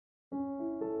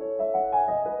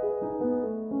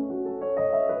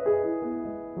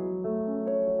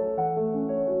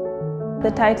The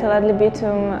title Ad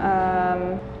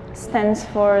Libitum stands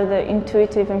for the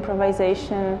intuitive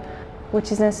improvisation,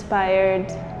 which is inspired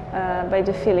by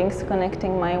the feelings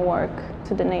connecting my work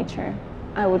to the nature.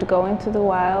 I would go into the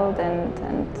wild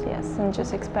and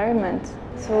just experiment.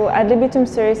 So Ad Libitum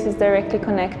series is directly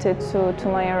connected to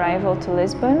my arrival to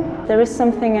Lisbon. There is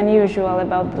something unusual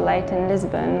about the light in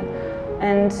Lisbon,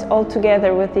 and all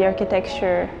together with the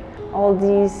architecture, all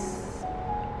these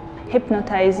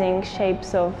hypnotizing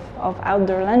shapes of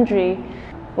outdoor laundry,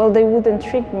 well, they would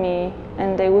intrigue me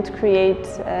and they would create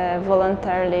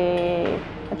voluntarily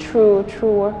a true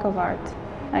work of art.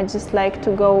 I just like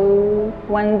to go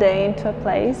one day into a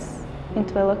place,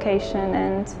 into a location,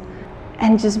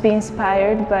 and just be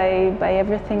inspired by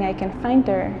everything I can find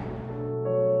there.